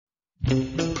What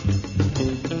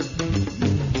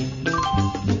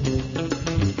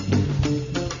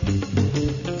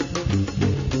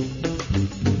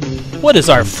is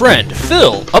our friend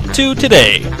Phil up to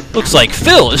today? Looks like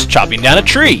Phil is chopping down a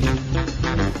tree.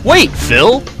 Wait,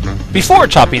 Phil! Before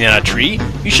chopping down a tree,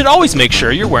 you should always make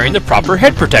sure you're wearing the proper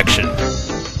head protection.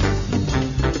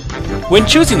 When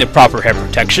choosing the proper head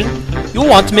protection, you'll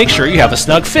want to make sure you have a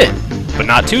snug fit, but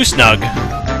not too snug.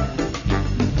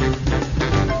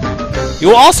 You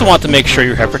will also want to make sure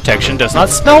your head protection does not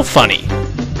smell funny.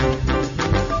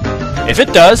 If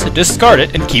it does, discard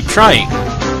it and keep trying.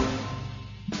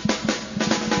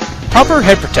 Proper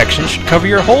head protection should cover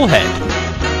your whole head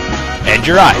and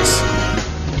your eyes.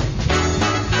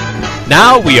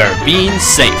 Now we are being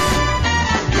safe.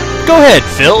 Go ahead,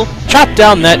 Phil, chop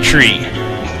down that tree.